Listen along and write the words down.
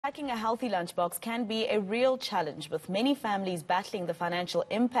Packing a healthy lunchbox can be a real challenge, with many families battling the financial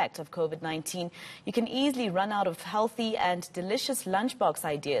impact of COVID-19. You can easily run out of healthy and delicious lunchbox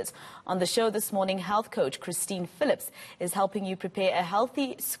ideas. On the show this morning, health coach Phillips is helping you prepare a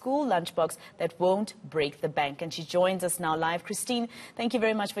healthy school lunchbox that won't break the bank. And she joins us now live. Christine, thank you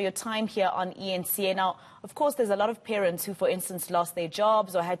very much for your time here on ENCA. Now, of course, there's a lot of parents who, for instance, lost their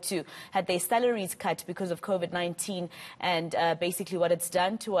jobs or had their salaries cut because of COVID-19 and basically what it's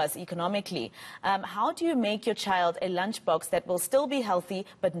done to us economically. How do you make your child a lunchbox that will still be healthy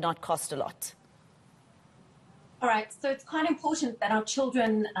but not cost a lot? All right, so it's quite important that our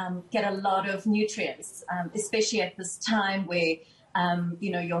children get a lot of nutrients, especially at this time where,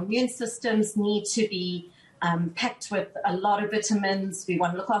 your immune systems need to be packed with a lot of vitamins. We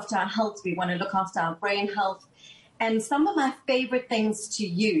want to look after our health. We want to look after our brain health. And some of my favorite things to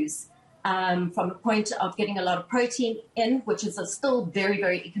use from a point of getting a lot of protein in, which is still very,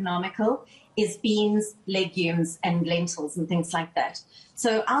 very economical, is beans, legumes, and lentils and things like that.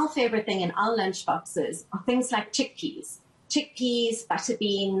 So our favorite thing in our lunch boxes are things like chickpeas, butter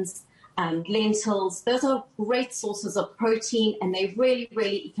beans, and lentils. Those are great sources of protein, and they're really,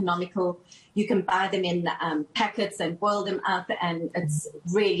 really economical. You can buy them in packets and boil them up, and it's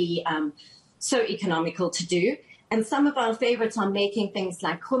really so economical to do. And some of our favorites are making things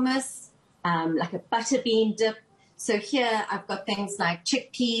like hummus, like a butter bean dip. So here I've got things like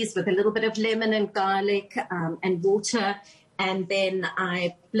chickpeas with a little bit of lemon and garlic and water. And then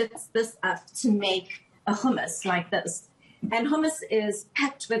I blitz this up to make a hummus like this. And hummus is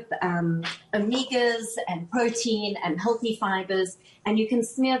packed with omegas and protein and healthy fibers. And you can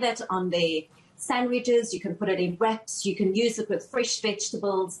smear that on the sandwiches. You can put it in wraps. You can use it with fresh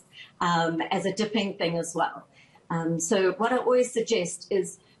vegetables as a dipping thing as well. So what I always suggest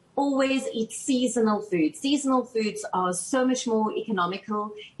is always eat seasonal food. Seasonal foods are so much more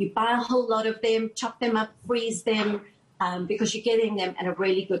economical. You buy a whole lot of them, chop them up, freeze them, because you're getting them at a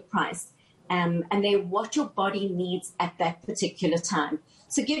really good price. And they're what your body needs at that particular time.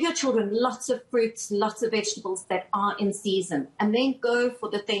 So give your children lots of fruits, lots of vegetables that are in season, and then go for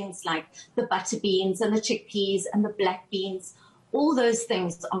the things like the butter beans and the chickpeas and the black beans. All those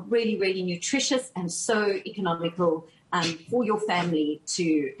things are really, really nutritious and so economical for your family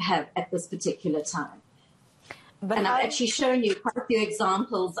to have at this particular time. And I've actually shown you quite a few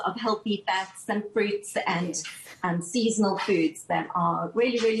examples of healthy fats and fruits and seasonal foods that are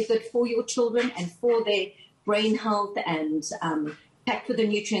really, really good for your children and for their brain health and packed with the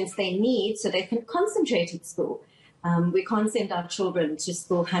nutrients they need so they can concentrate at school. We can't send our children to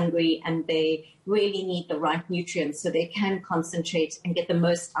school hungry, and they really need the right nutrients so they can concentrate and get the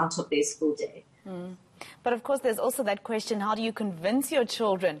most out of their school day. But of course, there's also that question, how do you convince your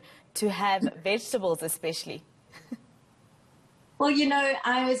children to have vegetables especially? Well,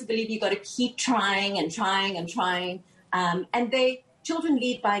 I always believe you've got to keep trying and trying and trying. And children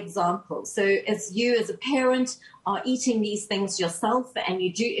lead by example. So as you as a parent are eating these things yourself and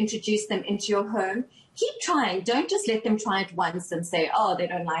you do introduce them into your home, keep trying. Don't just let them try it once and say, oh, they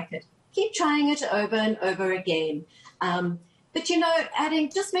don't like it. Keep trying it over and over again. But,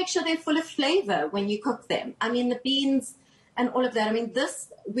 just make sure they're full of flavor when you cook them. I mean, the beans and all of that. I mean,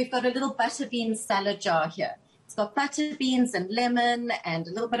 we've got a little butter bean salad jar here. It's got butter beans and lemon and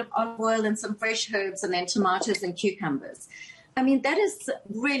a little bit of olive oil and some fresh herbs and then tomatoes and cucumbers. I mean, that is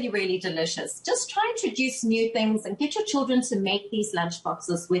really, really delicious. Just try and introduce new things and get your children to make these lunch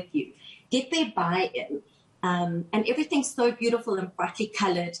boxes with you. Get their buy-in. And everything's so beautiful and brightly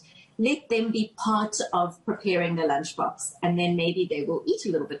colored. Let them be part of preparing the lunchbox, and then maybe they will eat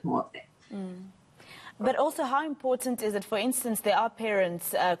a little bit more of them. But also, how important is it, for instance, there are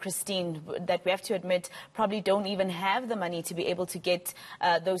parents, Christine, that we have to admit probably don't even have the money to be able to get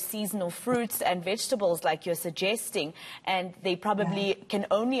those seasonal fruits and vegetables like you're suggesting, and they probably can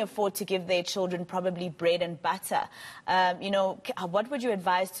only afford to give their children probably bread and butter. What would you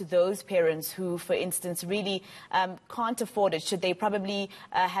advise to those parents who, for instance, really can't afford it? Should they probably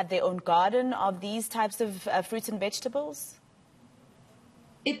have their own garden of these types of fruits and vegetables?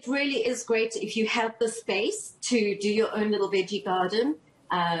 It really is great if you have the space to do your own little veggie garden.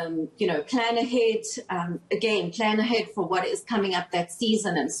 Plan ahead, plan ahead for what is coming up that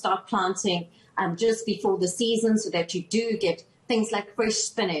season and start planting just before the season so that you do get things like fresh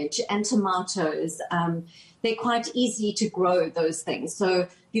spinach and tomatoes. They're quite easy to grow, those things. So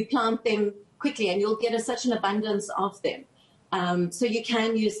you plant them quickly and you'll get such an abundance of them. So you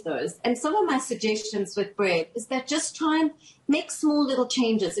can use those. And some of my suggestions with bread is that just try and make small little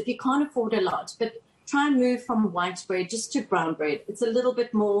changes if you can't afford a lot, but try and move from white bread just to brown bread. It's a little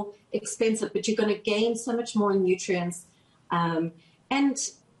bit more expensive, but you're going to gain so much more in nutrients. And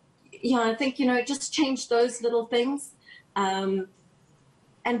yeah, I think, just change those little things and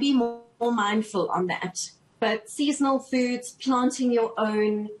be more mindful on that. But seasonal foods, planting your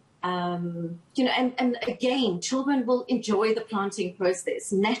own, and again, children will enjoy the planting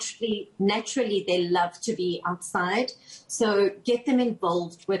process. Naturally, they love to be outside. So get them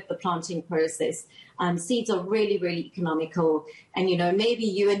involved with the planting process. Seeds are really, really economical. And, maybe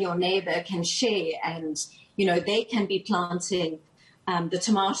you and your neighbor can share and, they can be planting the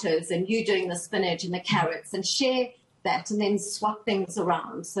tomatoes and you doing the spinach and the carrots and share that and then swap things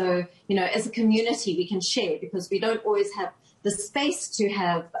around. So, as a community, we can share because we don't always have the space to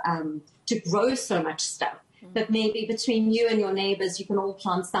have to grow so much stuff. But maybe between you and your neighbors, you can all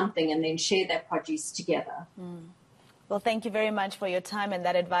plant something and then share that produce together. Well, thank you very much for your time and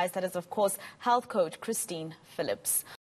that advice. That is, of course, health coach Christine Phillips.